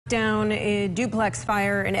Down a duplex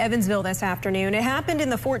fire in Evansville this afternoon. It happened in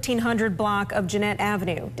the 1400 block of Jeanette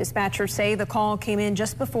Avenue. Dispatchers say the call came in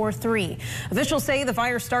just before 3. Officials say the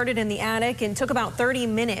fire started in the attic and took about 30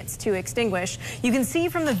 minutes to extinguish. You can see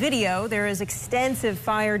from the video there is extensive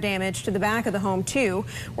fire damage to the back of the home too.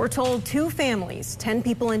 We're told 2 families, 10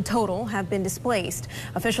 people in total, have been displaced.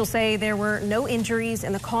 Officials say there were no injuries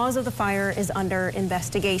and the cause of the fire is under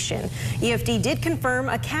investigation. EFD did confirm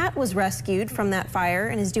a cat was rescued from that fire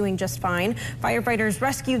and is doing just fine. Firefighters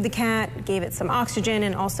rescued the cat, gave it some oxygen,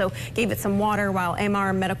 and also gave it some water, while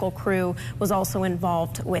MR medical crew was also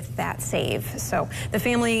involved with that save. So the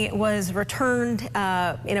family was returned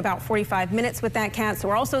in about 45 minutes with that cat. So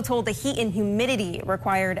we're also told the heat and humidity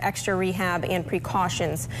required extra rehab and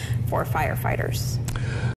precautions for firefighters.